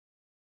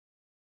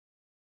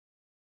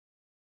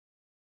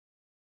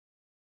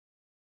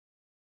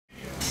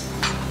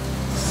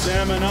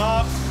Salmon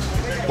up.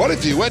 What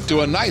if you went to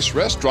a nice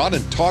restaurant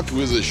and talked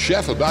with a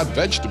chef about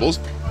vegetables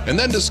and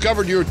then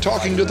discovered you were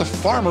talking to the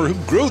farmer who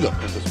grew them?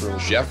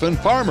 Chef and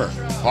farmer,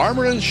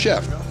 farmer and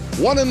chef,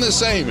 one and the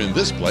same in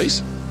this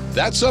place.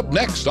 That's up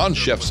next on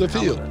Chef's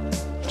Afield.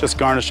 Just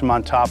garnish them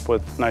on top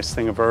with a nice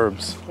thing of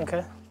herbs.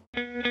 Okay.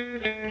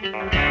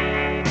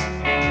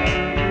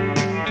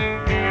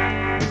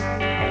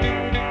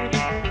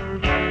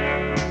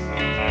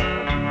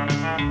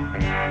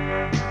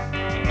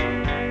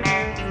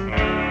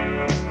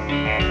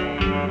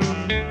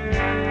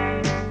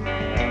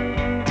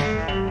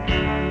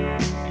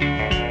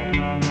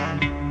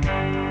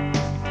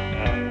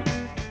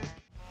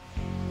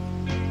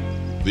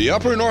 The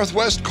upper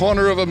northwest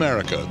corner of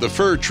America, the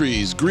fir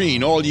trees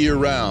green all year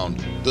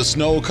round, the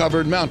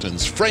snow-covered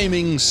mountains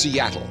framing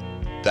Seattle.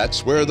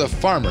 That's where the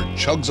farmer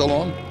chugs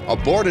along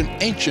aboard an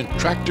ancient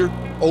tractor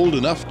old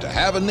enough to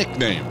have a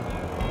nickname.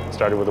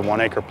 Started with a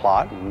 1 acre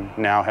plot and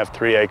now have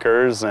 3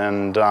 acres,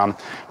 and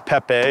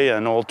Pepe,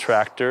 an old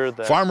tractor.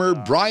 Farmer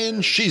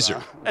Brian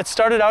Scheehser. It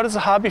started out as a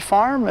hobby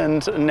farm,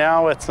 and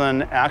now it's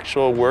an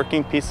actual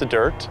working piece of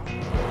dirt.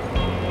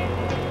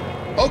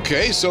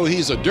 Okay, so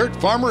he's a dirt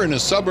farmer in a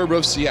suburb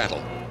of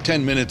Seattle.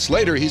 10 minutes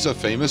later, he's a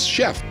famous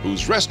chef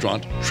whose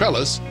restaurant,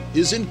 Trellis,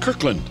 is in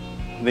Kirkland.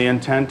 The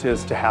intent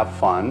is to have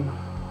fun,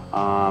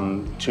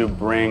 to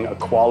bring a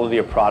quality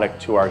of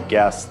product to our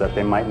guests that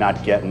they might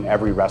not get in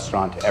every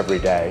restaurant every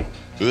day.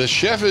 The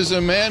chef is a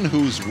man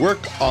whose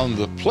work on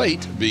the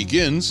plate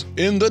begins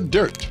in the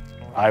dirt.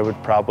 I would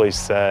probably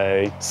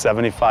say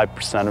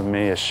 75% of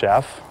me is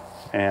chef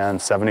and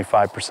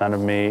 75% of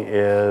me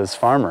is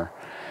farmer.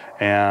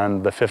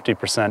 And the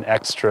 50%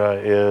 extra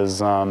is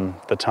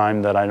the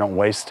time that I don't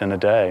waste in a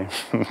day.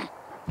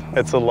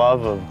 It's a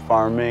love of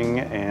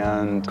farming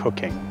and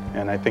cooking,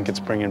 and I think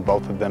it's bringing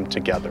both of them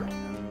together.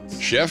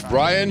 Chef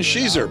Brian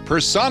Scheehser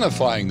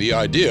personifying the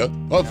idea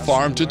of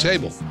farm to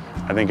table.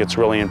 I think it's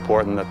really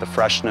important that the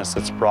freshness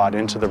that's brought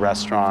into the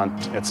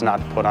restaurant, it's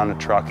not put on a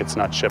truck, it's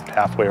not shipped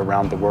halfway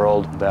around the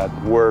world, that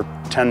we're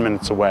 10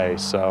 minutes away,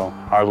 so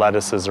our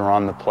lettuces are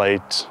on the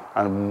plate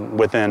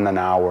within an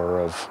hour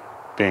of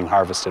being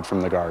harvested from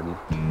the garden.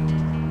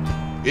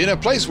 In a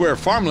place where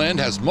farmland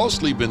has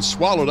mostly been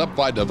swallowed up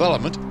by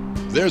development,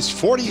 there's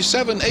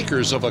 47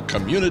 acres of a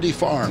community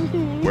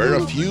farm where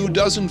a few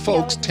dozen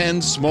folks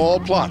tend small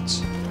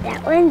plots.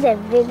 That one's a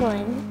big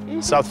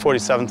one. South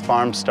 47th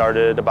Farm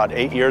started about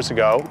 8 years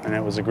ago, and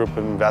it was a group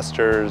of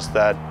investors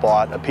that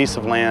bought a piece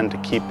of land to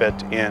keep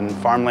it in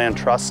farmland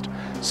trust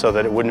so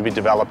that it wouldn't be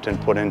developed and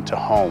put into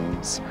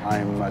homes.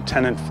 I'm a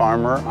tenant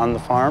farmer on the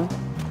farm.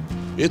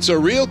 It's a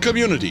real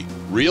community,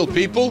 real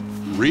people,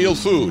 real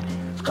food.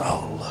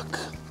 Oh, look.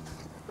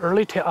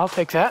 Early, I'll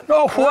take that.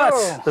 Oh, what?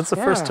 Oh, That's the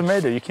first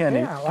tomato. You can't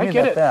eat. I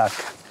get it. Back.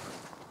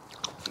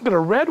 Look at a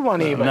red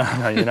one even.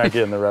 No, you're not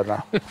getting the red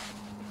one.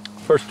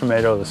 First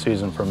tomato of the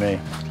season for me.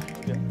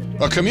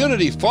 A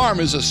community farm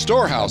is a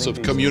storehouse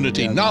of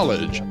community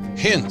knowledge,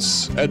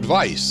 hints,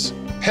 advice.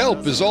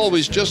 Help is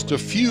always just a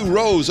few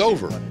rows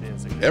over.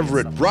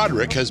 Everett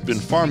Broderick has been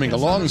farming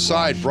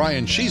alongside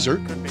Brian Scheehser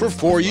for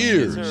 4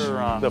 years.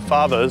 The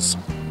favas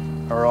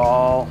are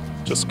all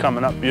just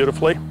coming up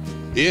beautifully.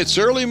 It's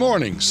early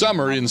morning,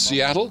 summer in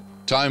Seattle.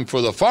 Time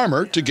for the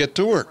farmer to get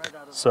to work.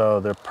 So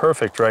they're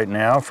perfect right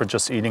now for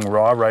just eating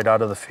raw right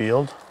out of the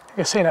field. Like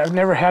I say, I've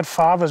never had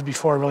favas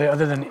before, really,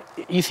 other than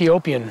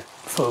Ethiopian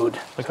food.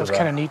 So it's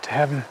kind of neat to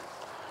have them.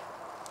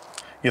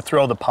 You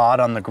throw the pod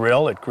on the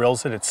grill, it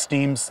grills it, it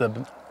steams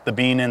the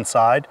bean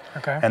inside,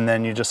 and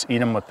then you just eat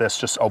them with this,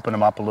 just open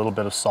them up, a little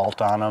bit of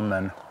salt on them,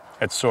 and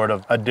it's sort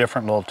of a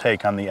different little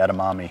take on the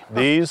edamame.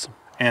 These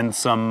and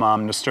some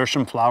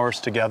nasturtium flowers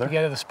together.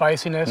 Together, the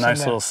spiciness. Nice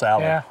little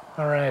salad. Yeah,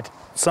 all right.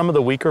 Some of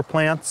the weaker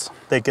plants,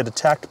 they get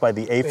attacked by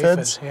the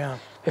aphids. Yeah.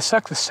 They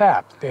suck the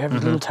sap. They have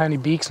little tiny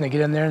beaks, and they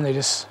get in there, and they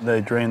just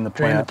drain the plant.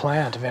 Drain the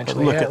plant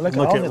eventually. Look yeah, at, look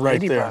look at all at the right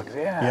ladybugs.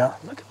 there. Yeah.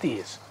 Look at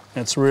these.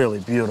 It's really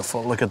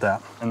beautiful. Look at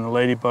that. And the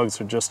ladybugs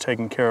are just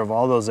taking care of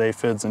all those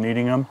aphids and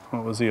eating them.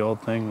 What was the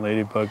old thing?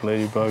 Ladybug,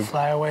 ladybug.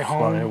 Fly away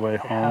home. Fly away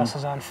home. Your house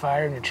is on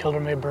fire and your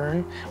children may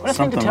burn. What a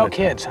thing to tell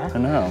kids, huh? I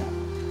know.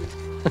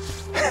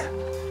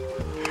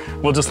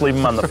 We'll just leave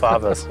them on the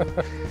favas.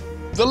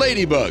 The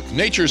ladybug,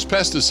 nature's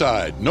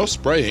pesticide, no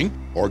spraying,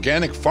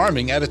 organic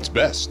farming at its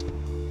best.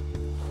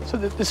 So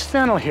this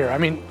fennel here, I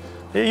mean...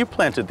 Yeah, you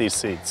planted these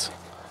seeds.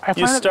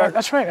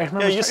 That's right, I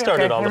remember. Yeah, you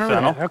started all the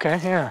fennel. That. Okay,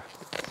 yeah.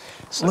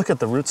 So look at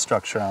the root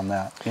structure on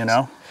that, you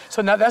know?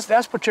 So now that's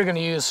what you're going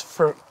to use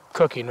for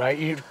cooking, right?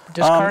 You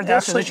discard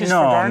this? Actually, for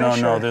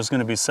garnish, no. There's going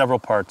to be several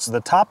parts.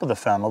 The top of the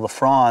fennel, the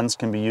fronds,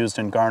 can be used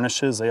in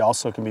garnishes. They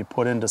also can be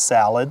put into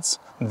salads.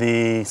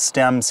 The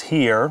stems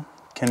here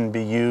can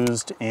be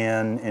used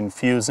in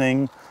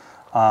infusing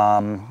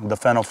the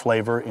fennel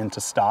flavor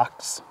into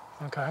stocks.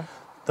 Okay.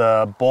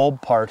 The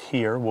bulb part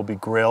here will be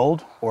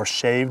grilled or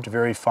shaved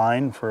very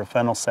fine for a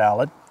fennel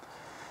salad.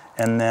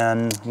 And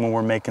then when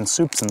we're making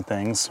soups and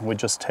things, we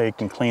just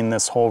take and clean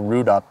this whole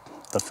root up,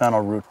 the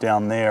fennel root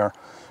down there.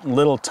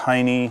 Little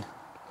tiny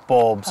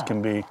bulbs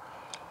can be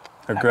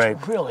They're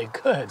great. Really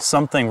good.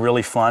 Something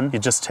really fun. You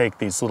just take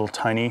these little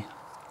tiny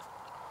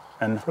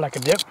and For like a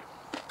dip?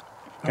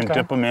 can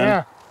dip them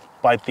in,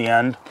 bite the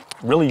end.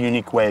 Really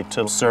unique way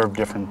to serve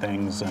different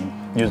things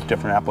and use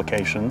different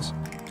applications.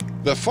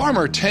 The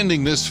farmer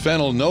tending this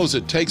fennel knows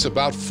it takes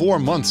about 4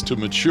 months to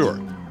mature.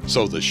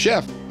 So the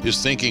chef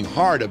is thinking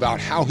hard about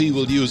how he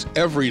will use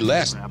every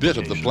last bit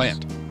of the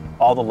plant.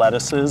 All the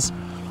lettuces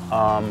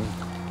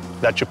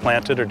that you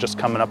planted are just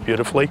coming up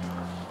beautifully.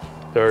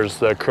 There's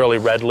the curly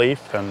red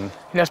leaf and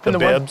that's been the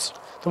bibs.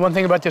 The one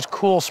thing about this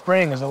cool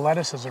spring is the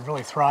lettuces have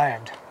really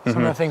thrived. Some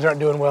of the things aren't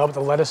doing well, but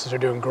the lettuces are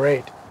doing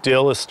great.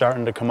 Dill is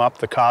starting to come up,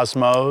 the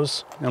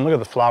cosmos, and look at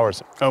the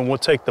flowers. And we'll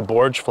take the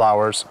borage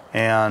flowers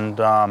and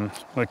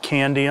we'll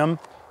candy them,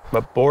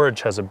 but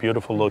borage has a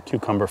beautiful little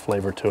cucumber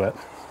flavor to it.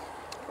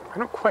 I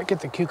don't quite get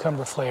the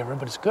cucumber flavor,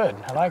 but it's good.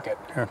 I like it.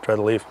 Here, try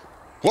the leaf.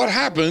 What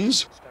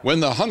happens when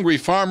the hungry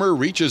farmer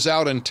reaches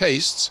out and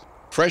tastes,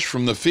 fresh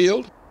from the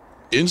field?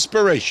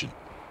 Inspiration.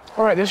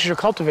 All right, this is your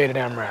cultivated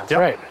amaranth, Yep.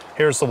 right?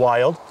 Here's the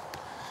wild,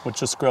 which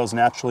just grows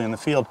naturally in the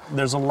field.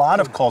 There's a lot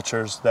of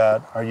cultures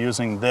that are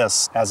using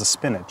this as a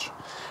spinach.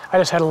 I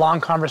just had a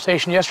long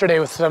conversation yesterday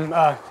with some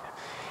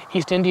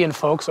East Indian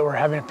folks that were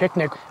having a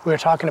picnic. We were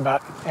talking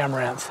about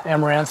amaranth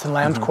and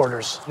lamb's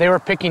quarters. They were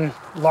picking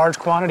large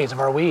quantities of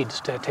our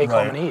weeds to take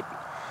home and eat.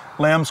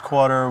 Lamb's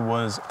quarter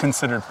was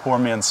considered poor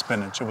man's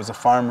spinach. It was a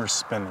farmer's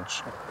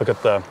spinach. Look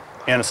at the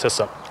anise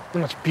hyssop.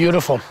 It's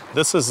beautiful.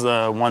 This is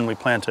the one we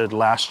planted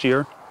last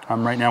year.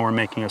 Right now we're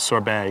making a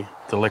sorbet,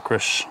 the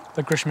licorice.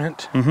 Licorice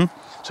mint.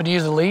 So do you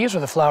use the leaves or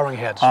the flowering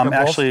heads? Or both?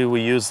 Actually, we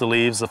use the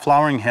leaves. The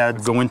flowering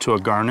heads go into a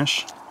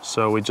garnish.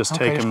 So we just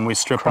take them, we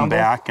strip them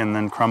back and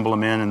then crumble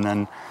them in, and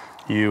then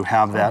you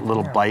have that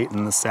little bite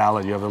in the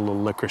salad. You have a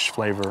little licorice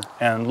flavor.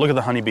 And look at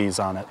the honeybees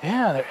on it.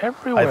 Yeah, they're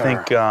everywhere. I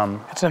think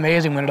it's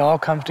amazing when it all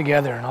comes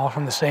together and all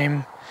from the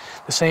same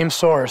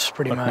source,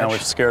 pretty much. Now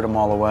we've scared them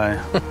all away.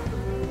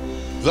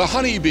 The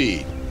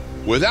honeybee.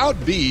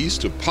 Without bees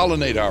to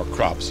pollinate our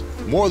crops,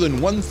 more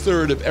than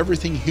 1/3 of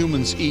everything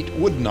humans eat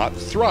would not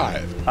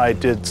thrive. I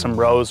did some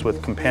rows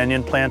with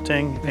companion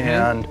planting,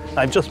 and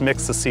I just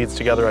mixed the seeds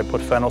together. I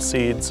put fennel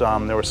seeds,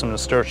 there were some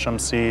nasturtium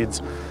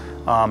seeds,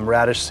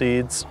 radish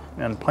seeds,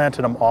 and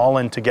planted them all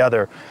in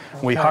together.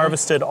 We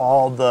harvested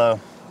all the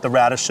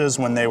radishes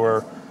when they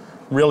were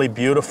really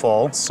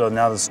beautiful, so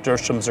now the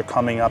nasturtiums are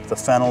coming up, the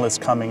fennel is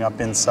coming up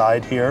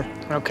inside here.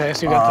 Okay,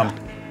 so you got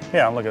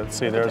Yeah, look at,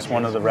 see, there's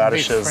one of the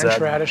radishes French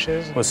that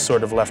radishes. was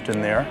sort of left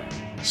in there.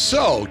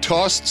 So,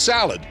 tossed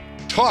salad.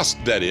 Tossed,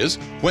 that is,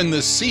 when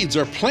the seeds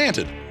are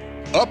planted.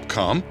 Up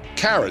come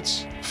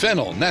carrots,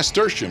 fennel,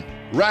 nasturtium,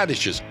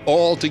 radishes,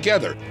 all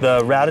together.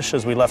 The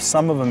radishes, we left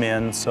some of them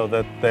in so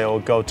that they'll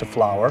go to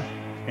flour,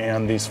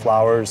 and these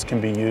flowers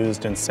can be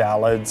used in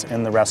salads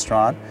in the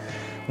restaurant.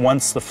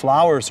 Once the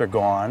flowers are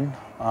gone,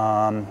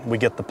 we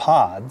get the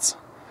pods,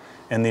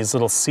 and these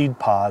little seed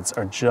pods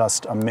are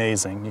just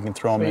amazing. You can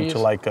throw them into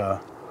like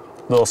a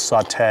little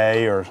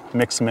saute or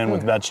mix them in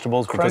with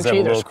vegetables because they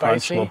have a little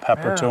crunch, a little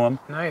pepper to them.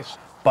 Nice.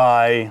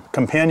 By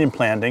companion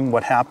planting,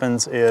 what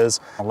happens is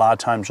a lot of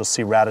times you'll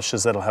see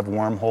radishes that'll have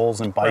wormholes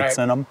and bites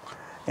in them.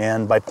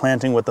 And by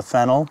planting with the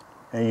fennel,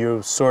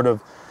 you sort of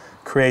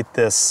create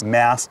this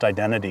masked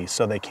identity,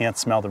 so they can't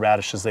smell the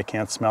radishes, they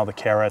can't smell the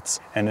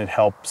carrots, and it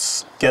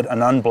helps get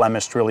an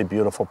unblemished, really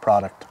beautiful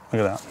product.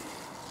 Look at that.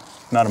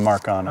 Not a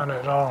mark on it. Not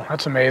at all.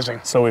 That's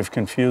amazing. So we've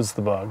confused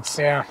the bugs.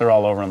 Yeah. They're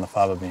all over on the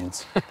fava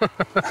beans.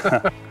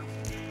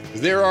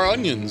 There are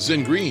onions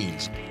and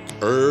greens,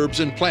 herbs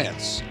and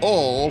plants,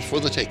 all for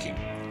the taking.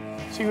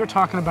 So you were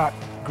talking about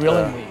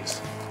grilling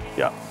these.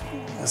 Yeah,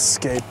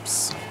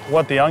 escapes.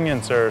 What the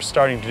onions are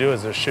starting to do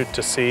is they're shoot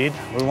to seed.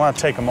 We want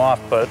to take them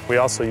off, but we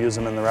also use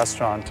them in the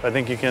restaurant. I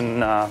think you can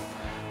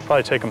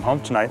probably take them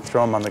home tonight and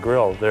throw them on the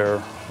grill.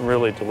 They're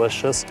really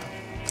delicious.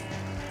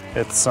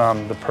 It's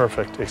the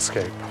perfect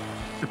escape.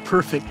 The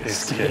perfect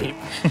escape.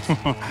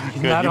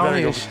 Good. Not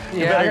only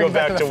you better go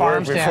back to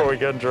work before we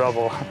get in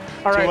trouble.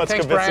 All right, Too much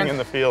thanks, kibitzing Brian. in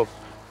the field.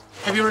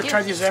 Have you ever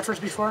tried these efforts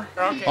before?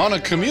 Okay. On a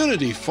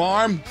community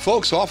farm,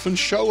 folks often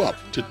show up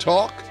to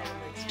talk,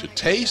 to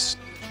taste,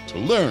 to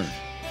learn.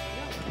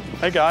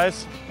 Hey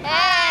guys.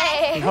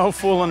 Hey! No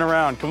fooling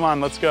around. Come on,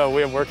 let's go.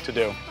 We have work to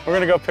do. We're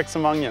gonna go pick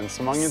some onions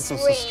and some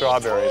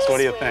strawberries. What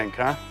do you think,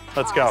 huh?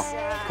 Let's go.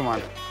 Come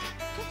on.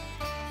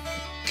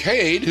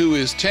 Cade, who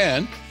is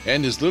 10,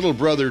 and his little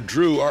brother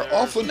Drew are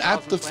often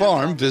at the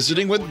farm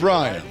visiting with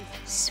Brian.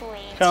 Sweet.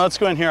 Okay, let's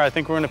go in here. I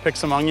think we're gonna pick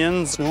some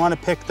onions. We wanna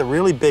pick the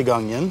really big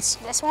onions.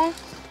 This one?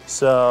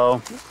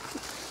 So,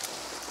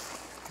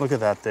 look at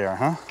that there,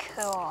 huh?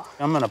 Cool.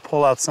 I'm gonna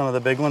pull out some of the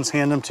big ones,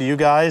 hand them to you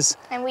guys.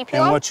 And we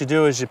peel And them? what you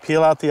do is you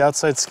peel out the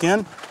outside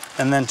skin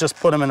and then just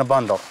put them in a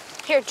bundle.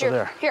 Here, Drew.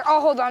 there. Here,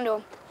 I'll hold on to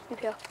them. You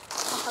peel.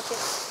 I'll help you.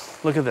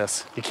 Look at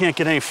this. You can't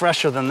get any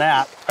fresher than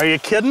that. Are you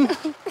kidding?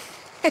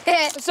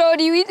 So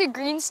do you eat the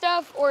green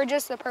stuff or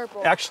just the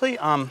purple? Actually,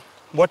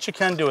 what you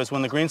can do is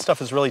when the green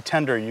stuff is really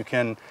tender, you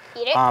can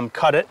Eat it?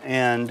 cut it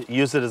and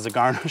use it as a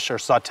garnish or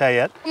saute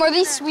it. Are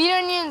these sweet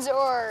onions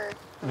or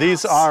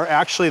These are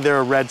actually, they're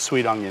a red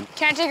sweet onion.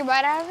 Can I take a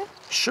bite out of it?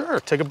 Sure,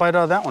 take a bite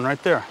out of that one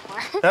right there.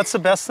 That's the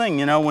best thing,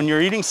 you know, when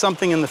you're eating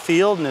something in the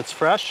field and it's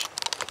fresh.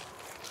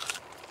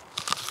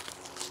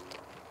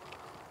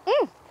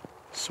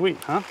 Sweet,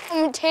 huh?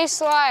 It tastes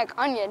like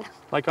onion.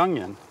 Like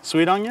onion.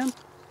 Sweet onion?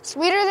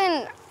 Sweeter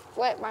than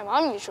what my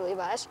mom usually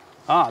buys.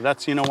 Ah,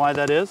 that's, you know why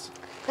that is?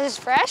 Because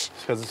it's fresh?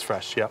 Because it's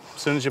fresh, yep.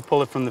 As soon as you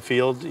pull it from the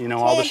field, you know,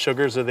 all the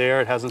sugars are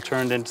there. It hasn't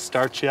turned into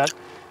starch yet.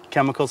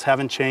 Chemicals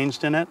haven't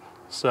changed in it,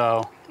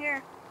 so.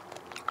 Here.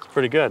 It's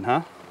pretty good,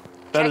 huh?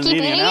 Better than keep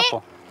eating an eating it?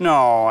 apple.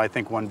 No, I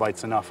think one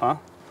bite's enough, huh?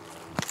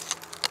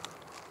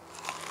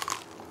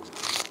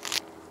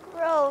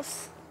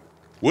 Gross.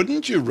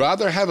 Wouldn't you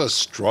rather have a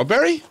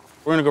strawberry?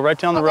 We're gonna go right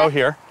down the row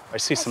here. I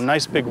see some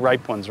nice big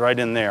ripe ones right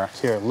in there.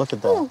 Here, look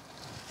at that.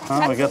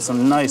 Huh? We got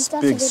some nice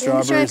big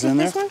strawberries in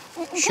there.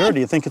 Sure, do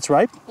you think it's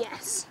ripe?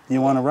 Yes.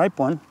 You want a ripe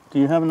one? Do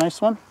you have a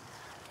nice one?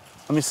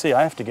 Let me see,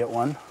 I have to get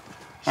one.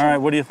 All right,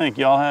 what do you think?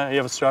 You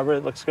have a strawberry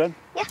that looks good?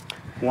 Yeah.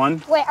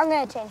 One, Wait, I'm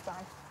gonna change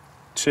mine.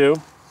 2,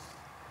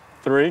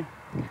 3.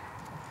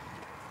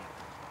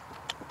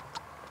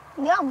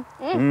 Yum.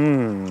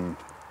 Can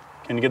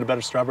you get a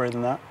better strawberry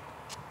than that?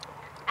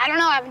 I don't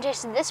know, I haven't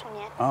tasted this one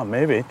yet. Oh,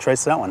 maybe.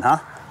 Trace that one, huh?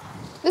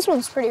 This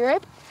one's pretty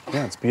ripe.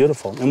 Yeah, it's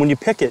beautiful. And when you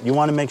pick it, you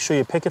want to make sure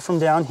you pick it from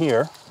down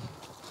here,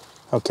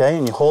 okay?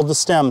 And you hold the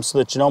stem so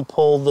that you don't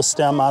pull the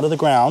stem out of the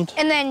ground.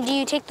 And then do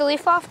you take the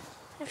leaf off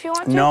if you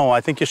want to? No,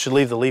 I think you should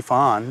leave the leaf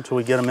on until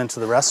we get them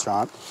into the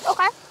restaurant.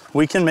 Okay.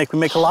 We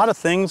make a lot of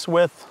things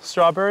with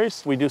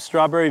strawberries. We do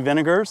strawberry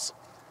vinegars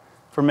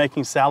for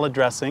making salad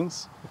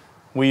dressings.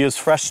 We use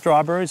fresh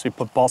strawberries. We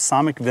put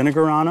balsamic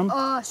vinegar on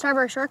them.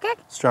 Strawberry shortcake?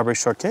 Strawberry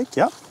shortcake,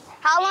 yep.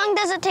 How long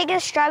does it take a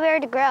strawberry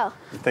to grow?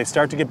 If they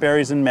start to get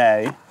berries in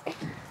May,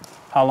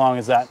 how long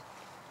is that?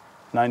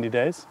 90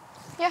 days?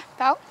 Yeah,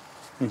 about.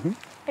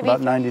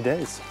 About 90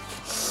 days.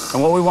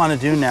 And what we want to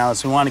do now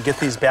is we want to get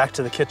these back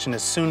to the kitchen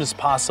as soon as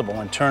possible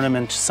and turn them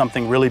into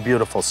something really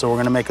beautiful. So we're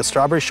going to make a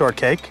strawberry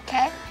shortcake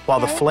while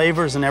the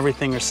flavors and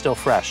everything are still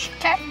fresh.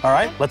 Okay. All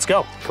right, let's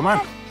go. Come on.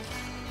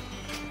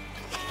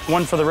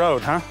 One for the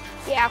road, huh?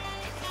 Yeah.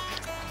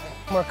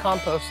 More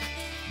compost.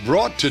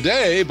 Brought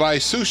today by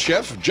sous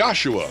chef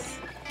Joshua.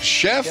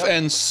 Chef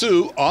and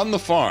Sue on the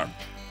farm.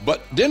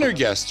 But dinner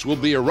guests will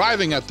be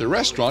arriving at the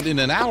restaurant in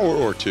an hour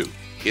or two.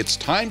 It's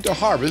time to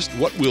harvest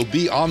what will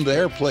be on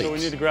their plates. So we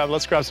need to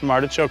let's grab some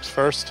artichokes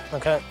first.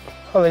 Okay.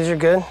 Oh, these are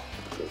good.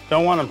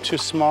 Don't want them too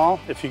small.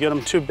 If you get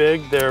them too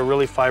big, they're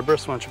really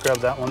fibrous. Why don't you grab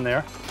that one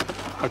there?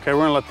 Okay,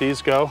 we're gonna let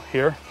these go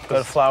here.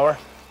 Good flour.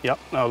 Yep,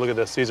 oh, look at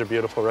this. These are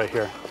beautiful right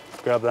here.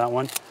 Grab that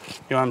one.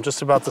 You want them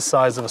just about the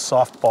size of a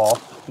softball.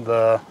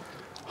 The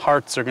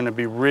hearts are gonna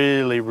be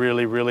really,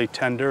 really, really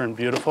tender and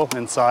beautiful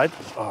inside.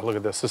 Oh, look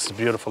at this. This is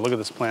beautiful. Look at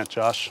this plant,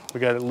 Josh. We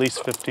got at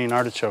least 15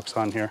 artichokes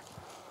on here.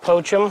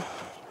 Poach them.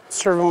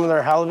 Serve them with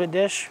our halibut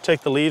dish.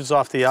 Take the leaves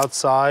off the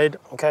outside.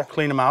 Okay.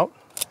 Clean them out,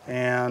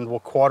 and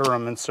we'll quarter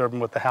them and serve them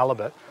with the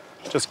halibut.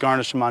 Just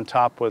garnish them on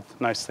top with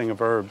a nice thing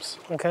of herbs.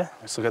 Okay.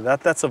 Let's look at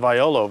that. That's a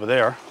viola over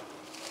there.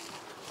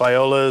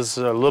 Viola is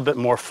a little bit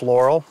more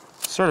floral.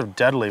 Sort of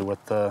deadly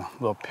with the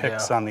little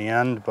picks on the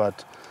end,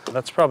 but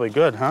that's probably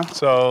good, huh?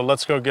 So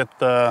let's go get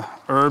the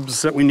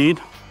herbs that we need.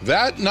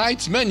 That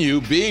night's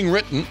menu being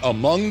written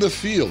among the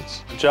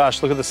fields.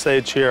 Josh, look at the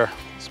sage here.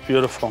 It's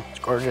beautiful. It's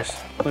gorgeous.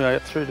 Look, I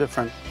got 3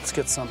 different. Let's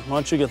get some. Why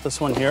don't you get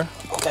this one here?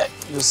 Okay.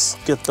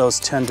 Just get those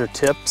tender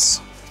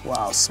tips.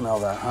 Wow, smell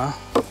that,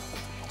 huh?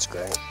 It's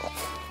great.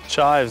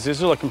 Chives,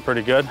 these are looking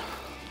pretty good.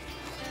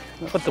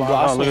 Put the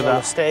blossoms look at on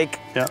that. the steak.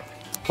 Yeah,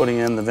 putting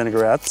in the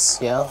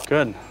vinaigrettes. Yeah.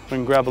 Good. We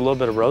can grab a little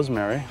bit of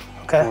rosemary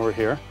over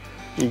here.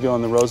 You go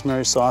in the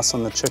rosemary sauce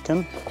on the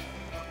chicken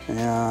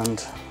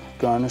and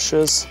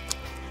garnishes.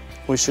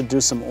 We should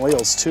do some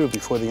oils too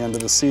before the end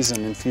of the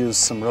season. Infuse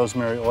some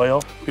rosemary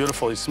oil.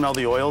 Beautiful. You smell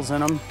the oils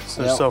in them.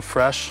 So they're so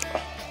fresh.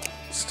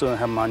 Still have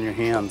them on your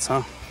hands,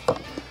 huh?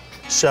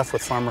 Chef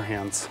with farmer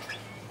hands.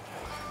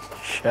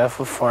 Chef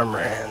with farmer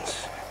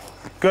hands.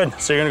 Good.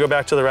 So you're gonna go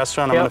back to the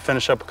restaurant. I'm gonna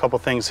finish up a couple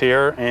things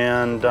here,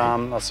 and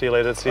I'll see you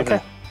later this evening.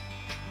 Okay.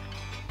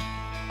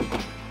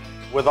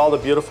 With all the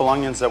beautiful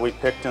onions that we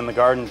picked in the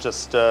garden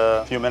just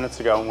a few minutes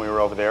ago when we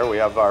were over there, we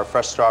have our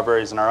fresh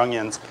strawberries and our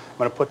onions. I'm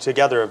gonna put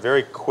together a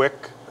very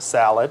quick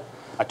salad.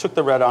 I took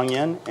the red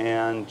onion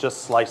and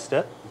just sliced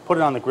it, put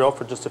it on the grill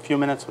for just a few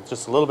minutes with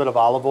just a little bit of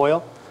olive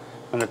oil.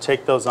 I'm gonna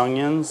take those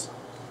onions,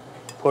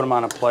 put them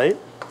on a plate.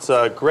 It's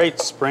a great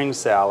spring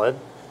salad,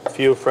 a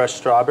few fresh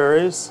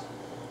strawberries.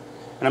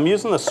 And I'm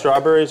using the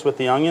strawberries with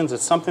the onions.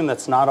 It's something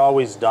that's not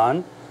always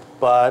done,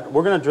 but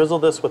we're gonna drizzle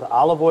this with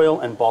olive oil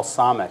and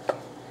balsamic.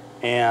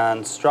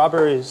 And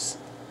strawberries,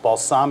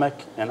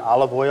 balsamic, and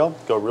olive oil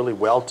go really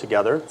well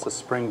together. It's a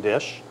spring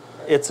dish.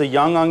 It's a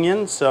young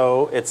onion,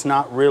 so it's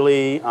not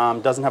really,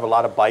 doesn't have a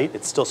lot of bite.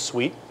 It's still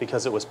sweet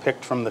because it was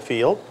picked from the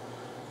field.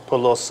 Put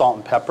a little salt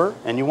and pepper,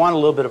 and you want a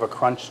little bit of a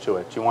crunch to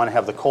it. You want to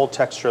have the cold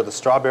texture of the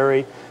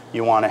strawberry.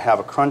 You want to have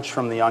a crunch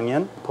from the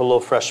onion. Put a little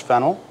fresh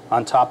fennel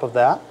on top of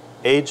that.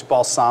 Aged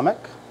balsamic,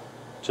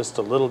 just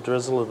a little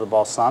drizzle of the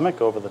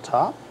balsamic over the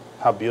top.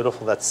 how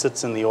beautiful that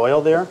sits in the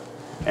oil there.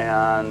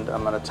 And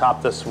I'm gonna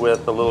top this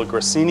with a little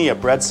grissini, a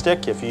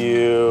breadstick. If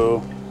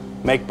you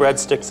make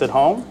breadsticks at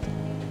home,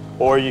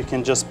 or you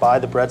can just buy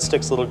the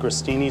breadsticks, little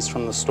gristinis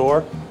from the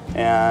store,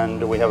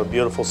 and we have a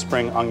beautiful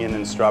spring onion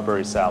and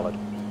strawberry salad.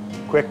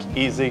 Quick,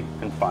 easy,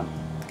 and fun.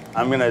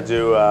 I'm gonna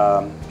do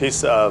a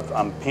piece of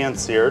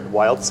pan-seared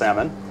wild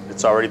salmon.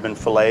 It's already been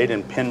filleted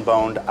and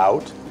pin-boned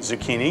out.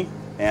 Zucchini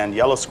and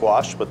yellow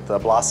squash with the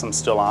blossoms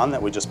still on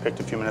that we just picked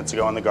a few minutes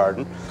ago in the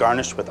garden.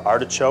 Garnished with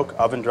artichoke,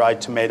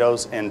 oven-dried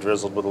tomatoes, and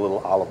drizzled with a little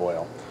olive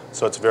oil.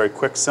 So it's a very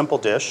quick, simple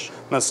dish.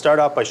 I'm gonna start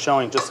out by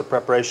showing just the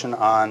preparation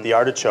on the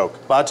artichoke.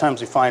 A lot of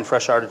times we find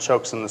fresh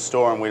artichokes in the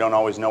store and we don't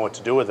always know what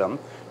to do with them.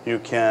 You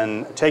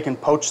can take and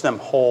poach them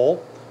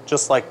whole,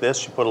 just like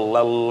this. You put a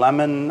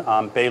lemon,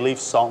 bay leaf,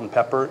 salt, and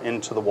pepper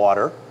into the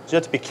water. So you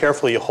have to be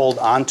careful you hold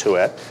onto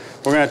it.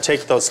 We're gonna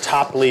take those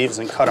top leaves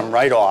and cut them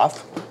right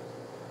off.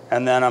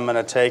 And then I'm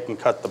gonna take and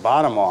cut the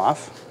bottom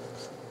off.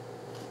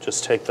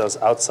 Just take those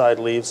outside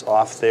leaves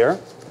off there.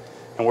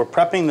 And we're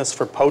prepping this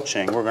for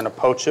poaching. We're gonna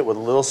poach it with a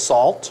little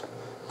salt,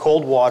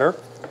 cold water,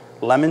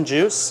 lemon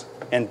juice,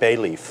 and bay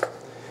leaf.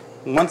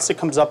 Once it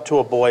comes up to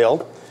a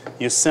boil,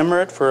 you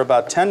simmer it for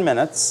about 10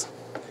 minutes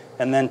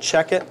and then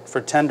check it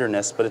for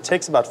tenderness, but it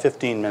takes about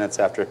 15 minutes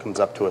after it comes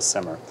up to a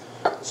simmer.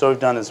 So what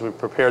we've done is we've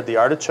prepared the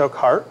artichoke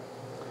heart.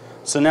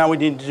 So now we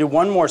need to do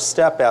one more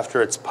step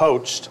after it's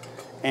poached.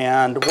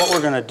 And what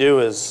we're gonna do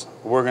is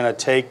we're gonna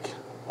take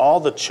all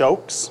the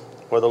chokes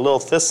or the little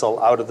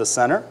thistle out of the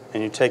center,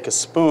 and you take a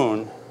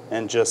spoon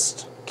and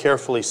just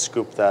carefully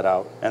scoop that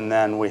out. And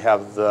then we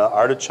have the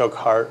artichoke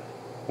heart,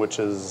 which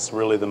is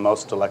really the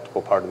most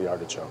delectable part of the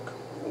artichoke.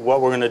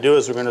 What we're gonna do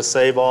is we're gonna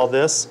save all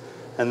this,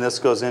 and this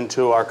goes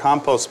into our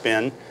compost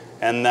bin,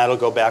 and that'll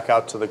go back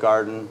out to the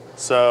garden.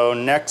 So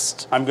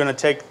next, I'm gonna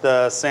take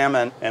the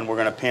salmon and we're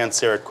gonna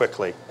pan-sear it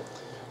quickly.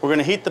 We're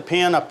gonna heat the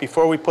pan up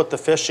before we put the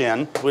fish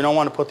in. We don't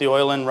wanna put the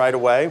oil in right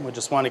away. We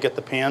just wanna get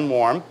the pan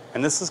warm.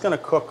 And this is gonna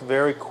cook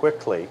very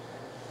quickly.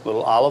 A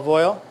little olive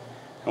oil,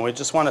 and we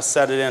just wanna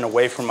set it in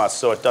away from us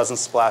so it doesn't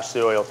splash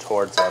the oil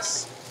towards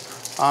us.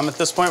 At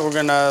this point, we're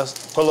gonna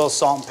put a little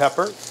salt and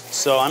pepper.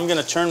 So I'm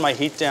gonna turn my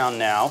heat down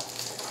now.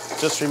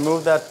 Just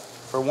remove that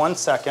for 1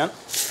 second.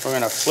 We're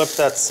gonna flip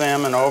that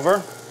salmon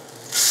over.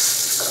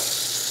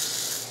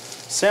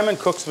 Salmon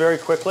cooks very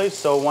quickly,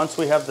 so once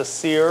we have the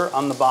sear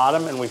on the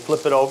bottom and we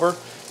flip it over,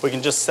 we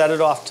can just set it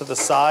off to the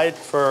side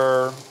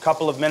for a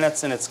couple of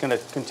minutes and it's gonna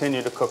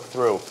continue to cook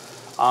through.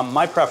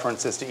 My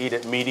preference is to eat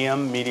it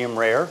medium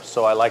rare,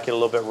 so I like it a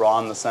little bit raw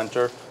in the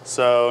center.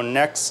 So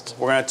next,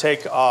 we're gonna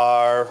take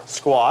our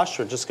squash,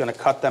 we're just gonna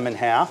cut them in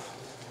half,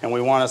 and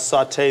we wanna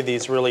saute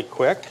these really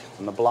quick.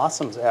 And the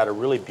blossoms add a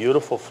really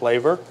beautiful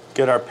flavor.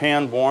 Get our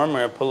pan warm,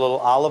 we're gonna put a little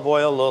olive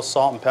oil, a little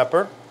salt and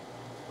pepper.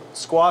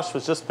 Squash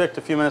was just picked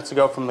a few minutes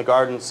ago from the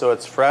garden, so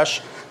it's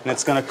fresh, and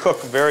it's gonna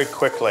cook very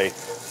quickly.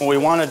 What we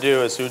wanna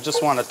do is we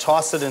just wanna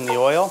toss it in the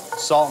oil,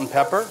 salt and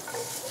pepper.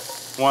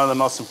 One of the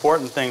most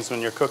important things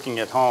when you're cooking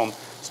at home,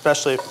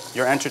 especially if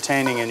you're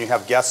entertaining and you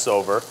have guests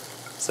over,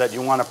 is that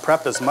you wanna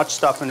prep as much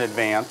stuff in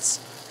advance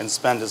and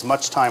spend as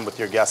much time with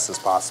your guests as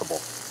possible.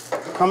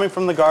 Coming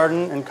from the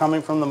garden and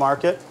coming from the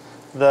market,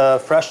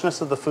 the freshness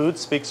of the food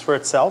speaks for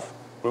itself.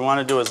 We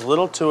wanna do as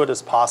little to it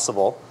as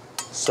possible,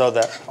 so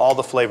that all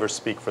the flavors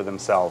speak for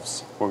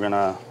themselves. We're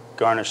gonna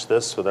garnish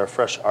this with our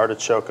fresh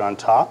artichoke on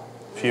top,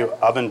 a few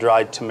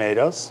oven-dried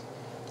tomatoes.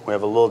 We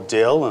have a little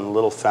dill and a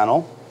little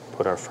fennel.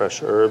 Put our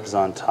fresh herbs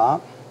on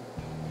top.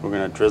 We're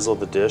gonna drizzle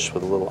the dish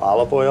with a little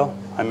olive oil.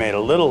 I made a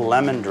little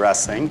lemon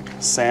dressing.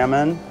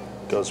 Salmon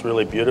goes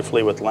really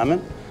beautifully with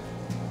lemon.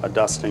 A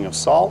dusting of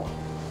salt,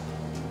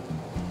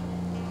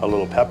 a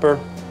little pepper,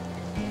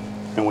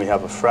 and we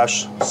have a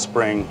fresh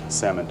spring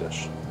salmon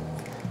dish.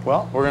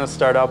 Well, we're gonna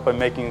start out by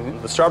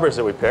making the strawberries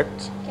that we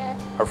picked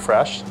are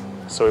fresh,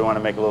 so we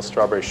wanna make a little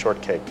strawberry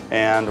shortcake.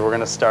 And we're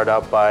gonna start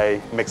out by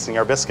mixing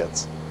our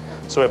biscuits.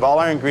 So we have all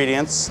our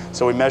ingredients.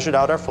 So we measured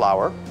out our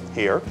flour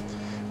here.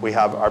 We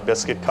have our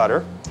biscuit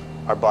cutter,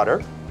 our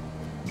butter,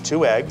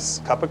 2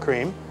 eggs, cup of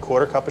cream,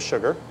 1/4 cup of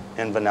sugar,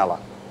 and vanilla.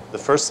 The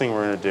first thing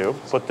we're gonna do,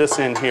 put this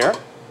in here.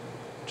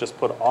 Just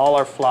put all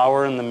our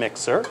flour in the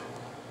mixer.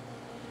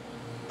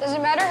 Does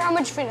it matter how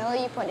much vanilla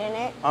you put in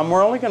it?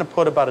 We're only going to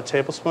put about a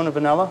tablespoon of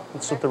vanilla.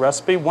 That's with the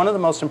recipe. One of the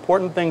most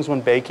important things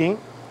when baking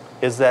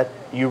is that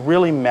you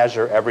really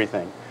measure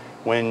everything.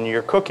 When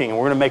you're cooking, and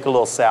we're going to make a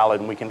little salad,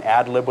 and we can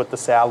ad-lib with the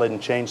salad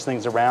and change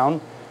things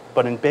around,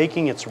 but in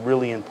baking, it's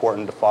really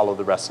important to follow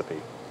the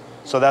recipe.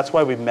 So that's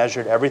why we've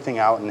measured everything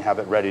out and have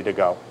it ready to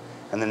go.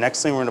 And the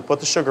next thing, we're going to put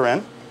the sugar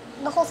in.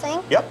 The whole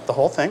thing? Yep, the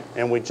whole thing.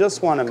 And we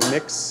just want to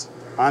mix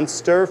on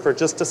stir for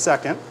just a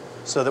second,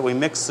 so that we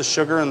mix the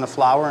sugar and the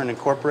flour and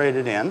incorporate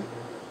it in.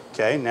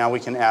 Okay, now we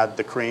can add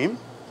the cream,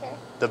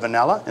 the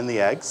vanilla, and the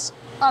eggs.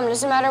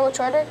 Does it matter which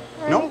order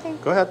or anything?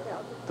 Go ahead.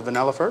 The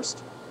vanilla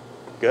first.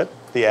 Good.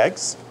 The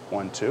eggs.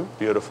 1, 2.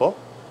 Beautiful.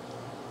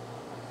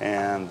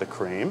 And the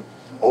cream.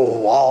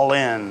 Oh, all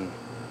in.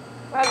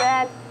 My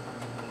bad.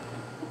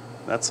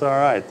 That's all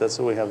right. That's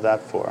what we have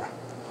that for.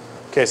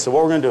 Okay, so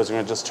what we're going to do is we're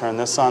going to just turn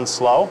this on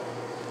slow.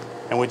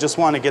 And we just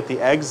want to get the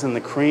eggs and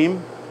the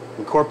cream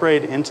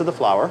incorporated into the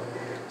flour.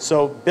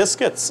 So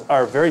biscuits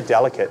are very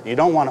delicate. You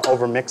don't want to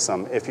overmix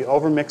them. If you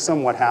overmix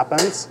them, what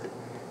happens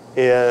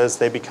is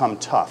they become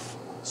tough.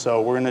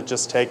 So we're going to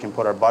just take and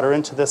put our butter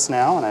into this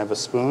now, and I have a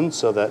spoon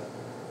so that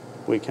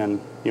we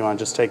can, you want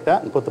to just take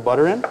that and put the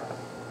butter in?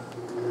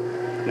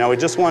 Now we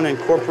just want to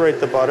incorporate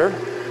the butter.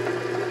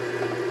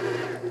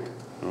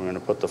 We're going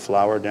to put the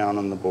flour down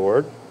on the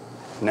board.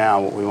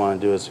 Now what we want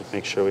to do is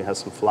make sure we have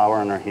some flour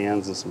on our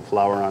hands and some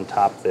flour on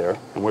top there,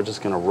 and we're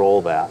just going to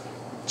roll that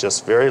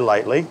just very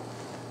lightly.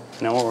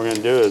 Now what we're going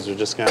to do is we're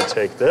just going to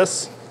take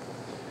this.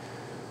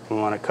 We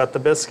want to cut the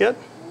biscuit.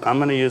 I'm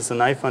going to use the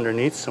knife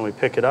underneath so when we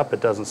pick it up,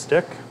 it doesn't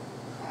stick.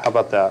 How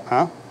about that,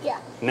 huh? Yeah.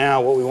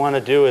 Now what we want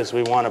to do is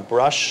we want to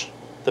brush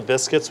the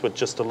biscuits with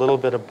just a little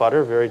bit of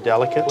butter, very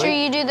delicately. Sure,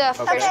 you do the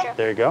first.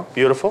 There you go.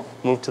 Beautiful.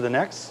 Move to the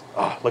next.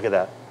 Oh, look at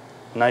that.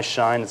 Nice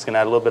shine. It's going to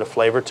add a little bit of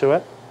flavor to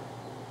it.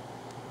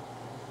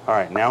 All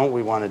right, now what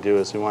we want to do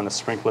is we want to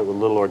sprinkle it with a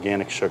little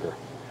organic sugar.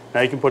 Now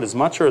you can put as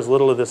much or as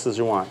little of this as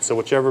you want. So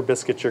whichever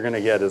biscuit you're going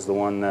to get is the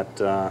one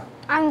that...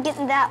 I'm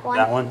getting that one.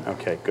 That one?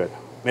 Okay, good.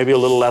 Maybe a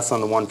little less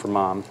on the one for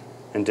Mom.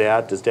 And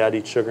Dad? Does Dad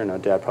eat sugar? No,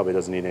 Dad probably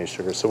doesn't eat any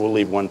sugar, so we'll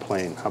leave one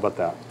plain. How about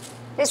that?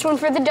 This one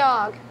for the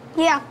dog.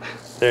 Yeah.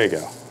 There you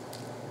go.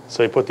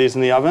 So you put these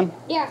in the oven?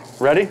 Yeah.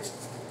 Ready?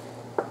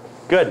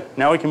 Good.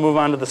 Now we can move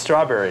on to the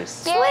strawberries.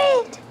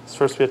 Sweet. So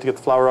first we have to get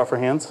the flour off our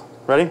hands.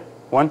 Ready?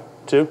 1,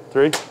 2,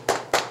 3.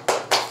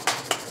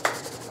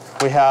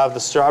 We have the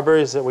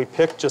strawberries that we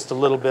picked just a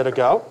little bit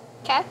ago.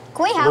 Okay.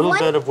 Can we have one? A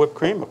little bit of whipped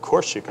cream. Of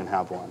course you can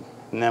have one.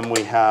 And then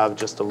we have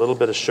just a little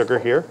bit of sugar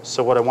here.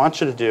 So what I want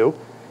you to do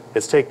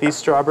is take these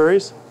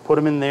strawberries, put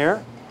them in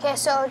there. Okay,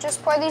 so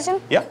just pour these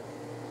in? Yep.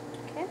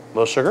 Okay. A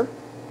little sugar.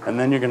 And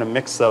then you're going to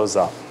mix those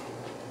up.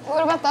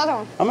 What about the other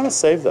one? I'm going to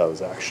save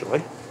those,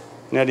 actually.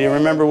 Now, do you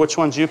remember which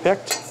ones you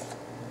picked?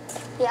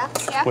 Yeah.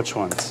 Yeah. Which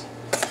ones?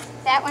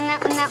 That one,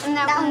 that one, that one,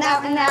 that one,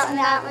 that one, that one,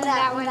 that one,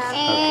 that one,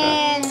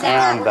 and Okay.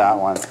 that And that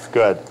one.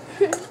 Good.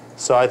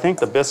 So I think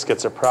the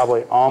biscuits are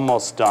probably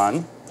almost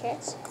done. Okay.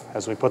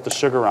 As we put the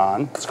sugar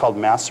on, it's called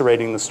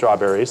macerating the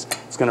strawberries.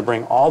 It's going to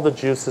bring all the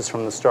juices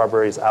from the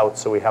strawberries out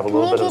so we have a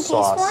little bit of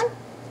sauce. Can we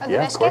taste one?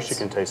 Yeah, of course you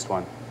can taste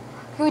one.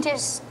 Can we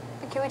taste?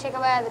 Can we take a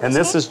bite of the And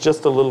biscuit? this is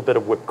just a little bit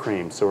of whipped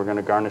cream, so we're going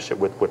to garnish it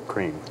with whipped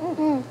cream.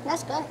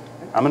 That's good.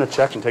 I'm going to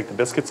check and take the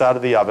biscuits out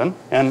of the oven.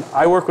 And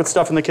I work with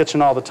stuff in the kitchen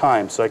all the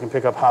time, so I can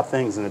pick up hot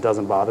things and it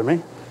doesn't bother me.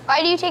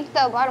 Why do you take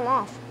the bottom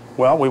off?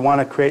 Well, we want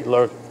to create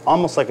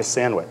almost like a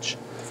sandwich.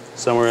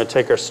 So we're going to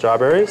take our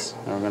strawberries,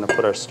 and we're going to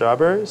put our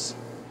strawberries,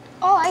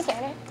 Oh, I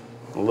get it.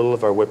 a little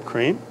of our whipped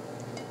cream.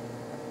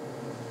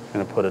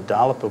 Going to put a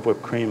dollop of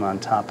whipped cream on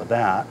top of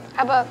that.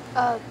 How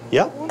about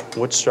Yep.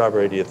 Which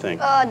strawberry do you think?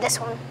 this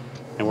one?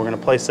 And we're going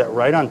to place that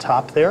right on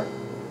top there.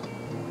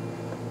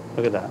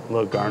 Look at that, a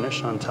little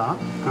garnish on top.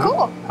 Huh?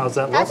 Cool. How's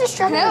that look? That's a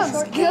strawberry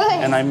shortcake. Good.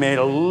 And I made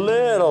a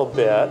little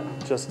bit,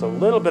 just a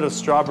little bit of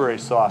strawberry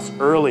sauce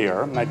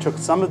earlier. And I took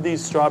some of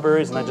these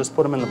strawberries and I just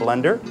put them in the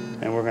blender.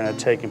 And we're going to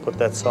take and put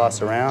that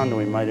sauce around, and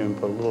we might even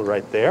put a little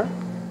right there.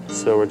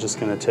 So we're just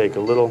going to take a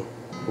little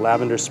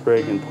lavender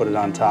sprig and put it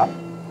on top.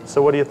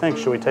 So what do you think?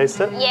 Should we taste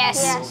it?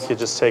 Yes. You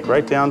just take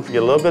right down, get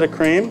a little bit of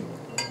cream,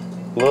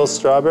 a little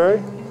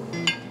strawberry.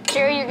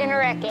 Sure, you're gonna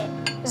wreck it.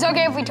 Is it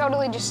okay if we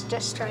totally just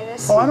try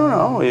this? Oh, I don't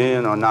know.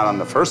 You know, not on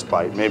the first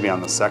bite, maybe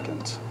on the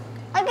second.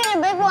 I get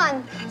a big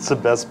one. It's the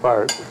best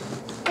part.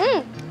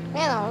 Man,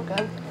 that looked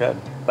good. Good.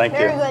 Thank you.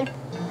 Very good.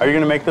 Are you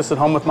going to make this at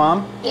home with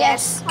Mom?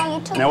 Yes.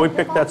 Now, we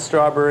picked that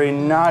strawberry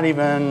not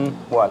even,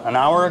 what, an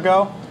hour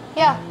ago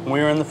Yeah. when we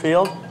were in the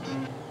field?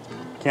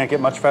 Can't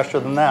get much fresher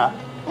than that.